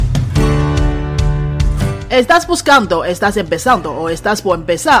¿Estás buscando, estás empezando o estás por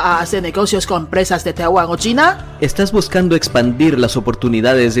empezar a hacer negocios con empresas de Taiwán o China? ¿Estás buscando expandir las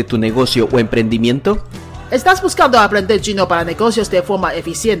oportunidades de tu negocio o emprendimiento? ¿Estás buscando aprender chino para negocios de forma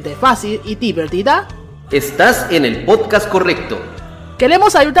eficiente, fácil y divertida? Estás en el podcast correcto.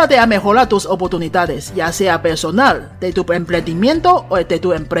 Queremos ayudarte a mejorar tus oportunidades, ya sea personal, de tu emprendimiento o de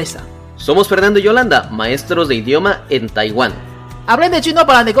tu empresa. Somos Fernando y Yolanda, maestros de idioma en Taiwán. Aprende chino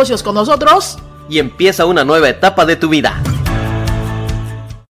para negocios con nosotros y empieza una nueva etapa de tu vida.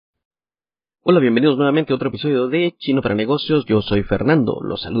 Hola, bienvenidos nuevamente a otro episodio de Chino para Negocios. Yo soy Fernando,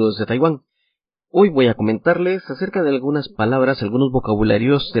 los saludos de Taiwán. Hoy voy a comentarles acerca de algunas palabras, algunos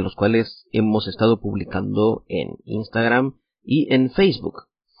vocabularios de los cuales hemos estado publicando en Instagram y en Facebook.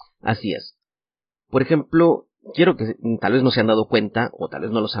 Así es. Por ejemplo, quiero que tal vez no se han dado cuenta o tal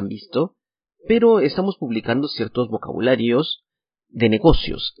vez no los han visto, pero estamos publicando ciertos vocabularios de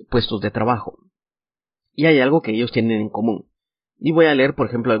negocios, puestos de trabajo. Y hay algo que ellos tienen en común. Y voy a leer, por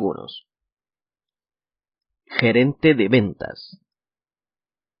ejemplo, algunos. Gerente de ventas.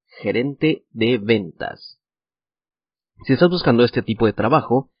 Gerente de ventas. Si estás buscando este tipo de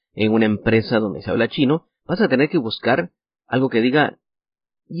trabajo en una empresa donde se habla chino, vas a tener que buscar algo que diga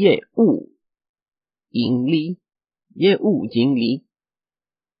Ye Wu Yin Li, Ye Wu Yin Li,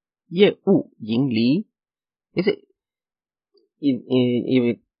 Ye Wu Yin Li.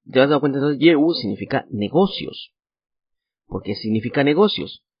 Y te vas a dar cuenta, entonces, Ye Wu significa negocios. ¿Por qué significa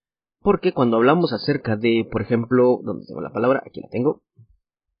negocios? Porque cuando hablamos acerca de, por ejemplo, ¿dónde tengo la palabra? Aquí la tengo.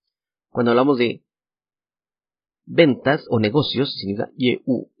 Cuando hablamos de ventas o negocios, significa Ye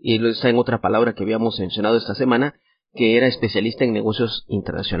Wu. Y está en otra palabra que habíamos mencionado esta semana, que era especialista en negocios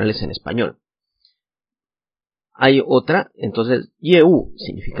internacionales en español. Hay otra, entonces, Ye Wu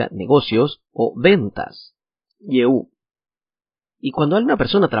significa negocios o ventas. Ye Wu. Y cuando una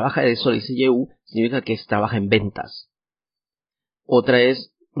persona trabaja de eso, dice Ye Wu, significa que trabaja en ventas. Otra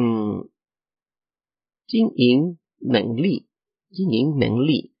es Jing Yin Neng Li. Jing Yin Neng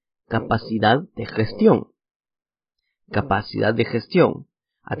Li. Capacidad de gestión. Capacidad de gestión.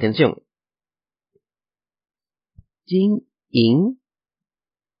 Atención. Jing Yin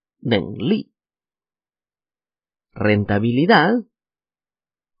Neng Li. Rentabilidad.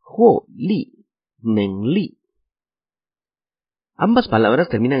 Huo Li Neng Li. Ambas palabras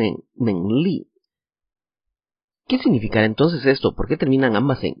terminan en Neng Li. ¿Qué significará entonces esto? ¿Por qué terminan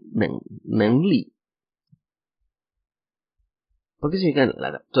ambas en Neng Li? ¿Por qué significan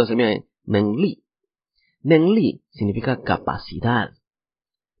todas terminan en Neng Li? Neng Li significa capacidad,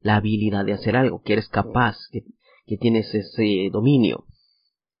 la habilidad de hacer algo, que eres capaz, que tienes ese dominio.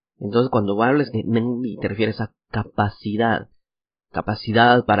 Entonces cuando hables de Neng Li te refieres a capacidad.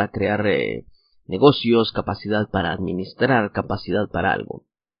 Capacidad para crear negocios, capacidad para administrar, capacidad para algo.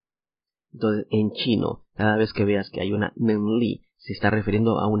 Entonces, en chino, cada vez que veas que hay una Neng Li, se está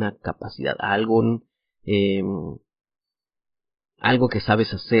refiriendo a una capacidad, a algo que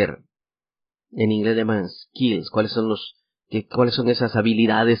sabes hacer. En inglés llaman skills. ¿Cuáles son esas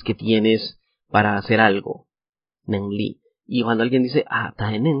habilidades que tienes para hacer algo? Neng Li. Y cuando alguien dice,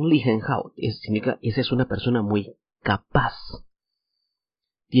 ta Neng Li Hen Hao, significa esa es una persona muy capaz.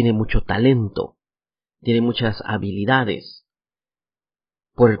 Tiene mucho talento. Tiene muchas habilidades.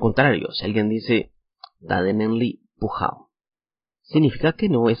 Por el contrario, si alguien dice Da de Neng Li Pu Hao, significa que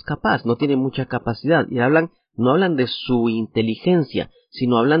no es capaz, no tiene mucha capacidad. Y no hablan de su inteligencia,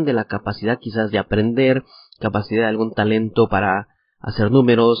 sino hablan de la capacidad quizás de aprender, capacidad de algún talento para hacer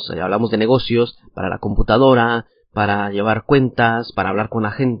números, hablamos de negocios, para la computadora, para llevar cuentas, para hablar con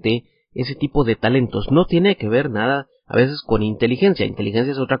la gente. Ese tipo de talentos no tiene que ver nada a veces con inteligencia.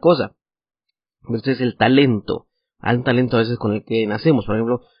 Inteligencia es otra cosa. Este es el talento. Hay un talento a veces con el que nacemos, por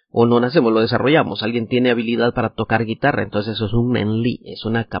ejemplo, o no nacemos, lo desarrollamos. Alguien tiene habilidad para tocar guitarra, entonces eso es un Neng Li, es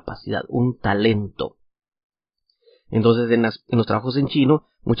una capacidad, un talento. Entonces en los trabajos en chino,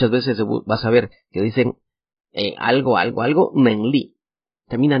 muchas veces vas a ver que dicen algo, Neng Li.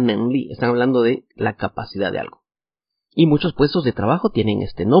 Termina Neng Li, están hablando de la capacidad de algo. Y muchos puestos de trabajo tienen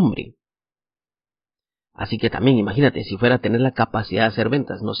este nombre. Así que también imagínate, si fuera a tener la capacidad de hacer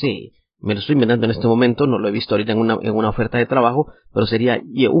ventas, no sé, me lo estoy inventando en este momento, no lo he visto ahorita en una oferta de trabajo, pero sería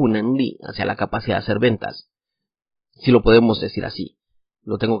Ye Wu Neng Li, hacia la capacidad de hacer ventas. Si lo podemos decir así.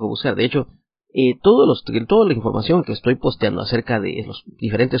 Lo tengo que buscar. De hecho, toda la información que estoy posteando acerca de los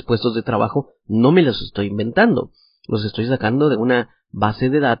diferentes puestos de trabajo, no me los estoy inventando. Los estoy sacando de una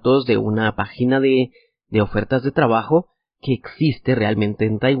base de datos, de una página de ofertas de trabajo que existe realmente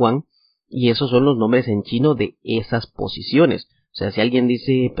en Taiwán, y esos son los nombres en chino de esas posiciones. O sea, si alguien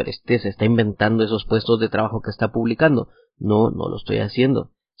dice, pero se está inventando esos puestos de trabajo que está publicando. No lo estoy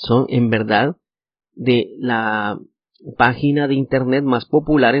haciendo. Son en verdad de la página de internet más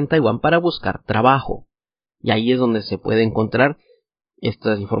popular en Taiwán para buscar trabajo. Y ahí es donde se puede encontrar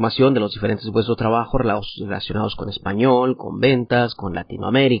esta información de los diferentes puestos de trabajo relacionados con español, con ventas, con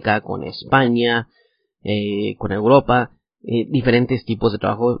Latinoamérica, con España, con Europa, diferentes tipos de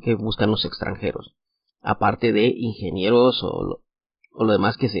trabajo que buscan los extranjeros, aparte de ingenieros o lo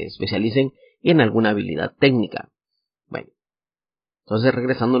demás que se especialicen en alguna habilidad técnica. Bueno, entonces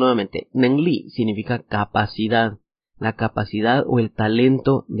regresando nuevamente, Nengli significa capacidad, la capacidad o el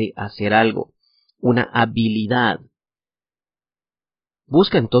talento de hacer algo, una habilidad.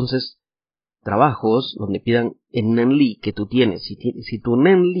 Busca entonces trabajos donde pidan el Nengli que tú tienes. Si tu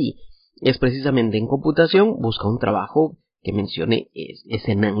Nengli es precisamente en computación, busca un trabajo que mencione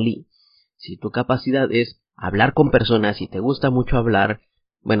ese Nengli. Si tu capacidad es hablar con personas, si te gusta mucho hablar,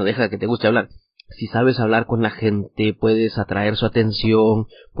 bueno, deja que te guste hablar. Si sabes hablar con la gente, puedes atraer su atención,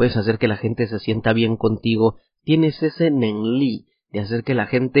 puedes hacer que la gente se sienta bien contigo, tienes ese Nengli de hacer que la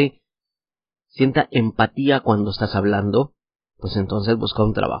gente sienta empatía cuando estás hablando, pues entonces busca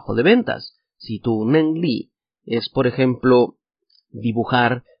un trabajo de ventas. Si tu Nengli es, por ejemplo,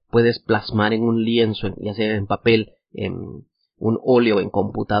 dibujar, puedes plasmar en un lienzo, ya sea en papel, en un óleo, en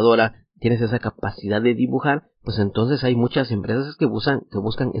computadora, tienes esa capacidad de dibujar, pues entonces hay muchas empresas que buscan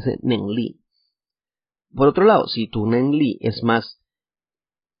ese Nengli. Por otro lado, si tu Nengli es más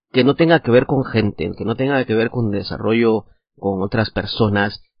que no tenga que ver con gente, que no tenga que ver con desarrollo con otras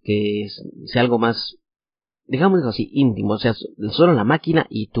personas, que sea algo más, digamos así, íntimo, o sea, solo la máquina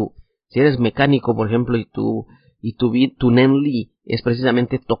y tú. Si eres mecánico, por ejemplo, y tu Nengli es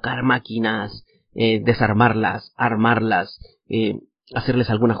precisamente tocar máquinas, desarmarlas, armarlas, hacerles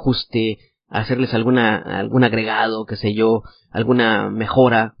algún ajuste, hacerles algún agregado, qué sé yo, alguna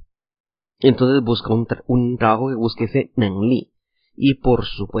mejora. Entonces busca un trabajo que busque ese Nengli. Y por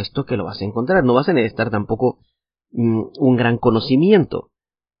supuesto que lo vas a encontrar. No vas a necesitar tampoco un gran conocimiento.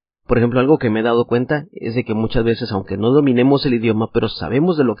 Por ejemplo, algo que me he dado cuenta es de que muchas veces, aunque no dominemos el idioma, pero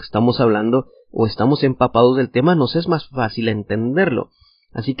sabemos de lo que estamos hablando o estamos empapados del tema, nos es más fácil entenderlo.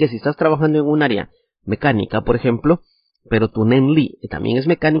 Así que si estás trabajando en un área mecánica, por ejemplo, pero tu Nengli también es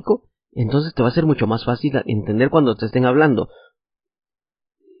mecánico, entonces te va a ser mucho más fácil entender cuando te estén hablando.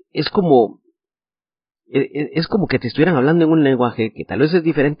 Es como que te estuvieran hablando en un lenguaje que tal vez es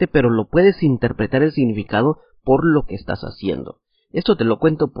diferente, pero lo puedes interpretar el significado por lo que estás haciendo. Esto te lo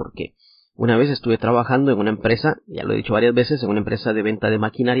cuento porque una vez estuve trabajando en una empresa, ya lo he dicho varias veces, en una empresa de venta de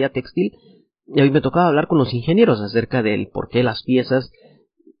maquinaria textil, y a mí me tocaba hablar con los ingenieros acerca del por qué las piezas,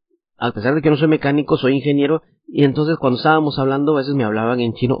 a pesar de que no soy mecánico, soy ingeniero, y entonces cuando estábamos hablando a veces me hablaban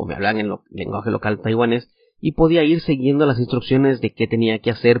en chino o me hablaban en lenguaje local taiwanés, y podía ir siguiendo las instrucciones de qué tenía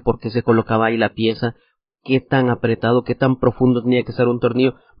que hacer, por qué se colocaba ahí la pieza, qué tan apretado, qué tan profundo tenía que ser un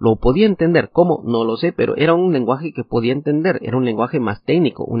tornillo. Lo podía entender. ¿Cómo? No lo sé, pero era un lenguaje que podía entender. Era un lenguaje más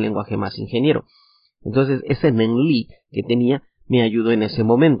técnico, un lenguaje más ingeniero. Entonces ese Nengli que tenía me ayudó en ese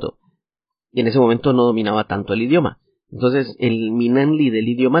momento. Y en ese momento no dominaba tanto el idioma. Entonces mi Nengli del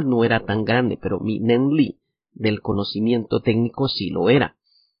idioma no era tan grande, pero mi Nengli del conocimiento técnico sí lo era.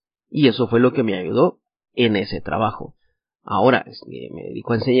 Y eso fue lo que me ayudó en ese trabajo. Ahora, me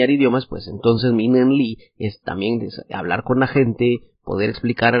dedico a enseñar idiomas, pues entonces mi Nengli es también hablar con la gente, poder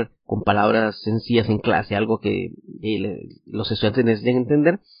explicar con palabras sencillas en clase algo que los estudiantes necesiten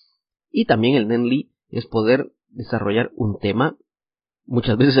entender. Y también el Nengli es poder desarrollar un tema,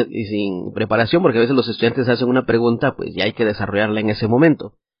 muchas veces sin preparación, porque a veces los estudiantes hacen una pregunta, pues ya hay que desarrollarla en ese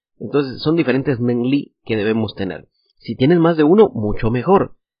momento. Entonces son diferentes Nengli que debemos tener. Si tienes más de uno, mucho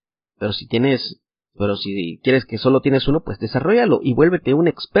mejor. Pero si quieres que solo tienes uno, pues desarróllalo y vuélvete un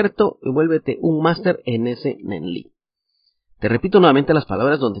experto y vuélvete un máster en ese Nengli. Te repito nuevamente las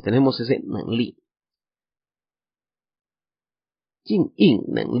palabras donde tenemos ese Nengli. Jing In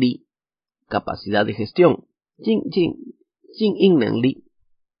Nengli, capacidad de gestión. Jing In Nengli.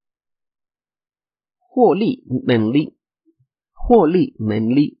 Huo Li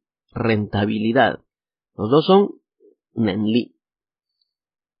Nengli, rentabilidad. Los dos son Nengli.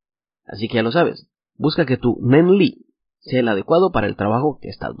 Así que ya lo sabes. Busca que tu Nengli sea el adecuado para el trabajo que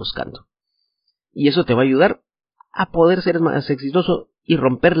estás buscando. Y eso te va a ayudar a poder ser más exitoso y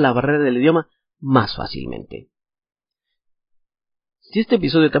romper la barrera del idioma más fácilmente. Si este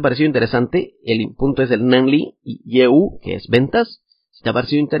episodio te ha parecido interesante, el punto es el Nengli y Yeu, que es ventas. Si te ha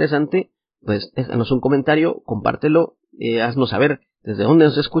parecido interesante, pues déjanos un comentario, compártelo, haznos saber desde dónde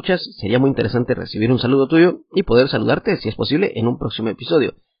nos escuchas. Sería muy interesante recibir un saludo tuyo y poder saludarte, si es posible, en un próximo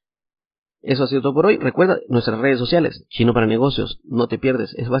episodio. Eso ha sido todo por hoy. Recuerda nuestras redes sociales, Chino para Negocios, no te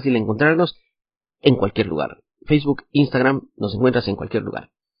pierdes, es fácil encontrarnos en cualquier lugar. Facebook, Instagram, nos encuentras en cualquier lugar.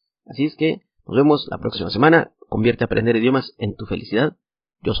 Así es que Nos vemos la próxima semana. Convierte a aprender idiomas en tu felicidad.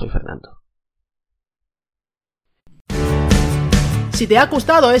 Yo soy Fernando. Si te ha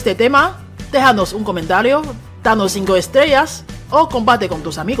gustado este tema, déjanos un comentario, danos 5 estrellas o comparte con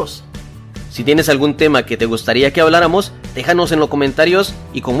tus amigos. Si tienes algún tema que te gustaría que habláramos, déjanos en los comentarios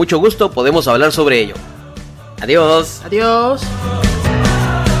y con mucho gusto podemos hablar sobre ello. Adiós. Adiós.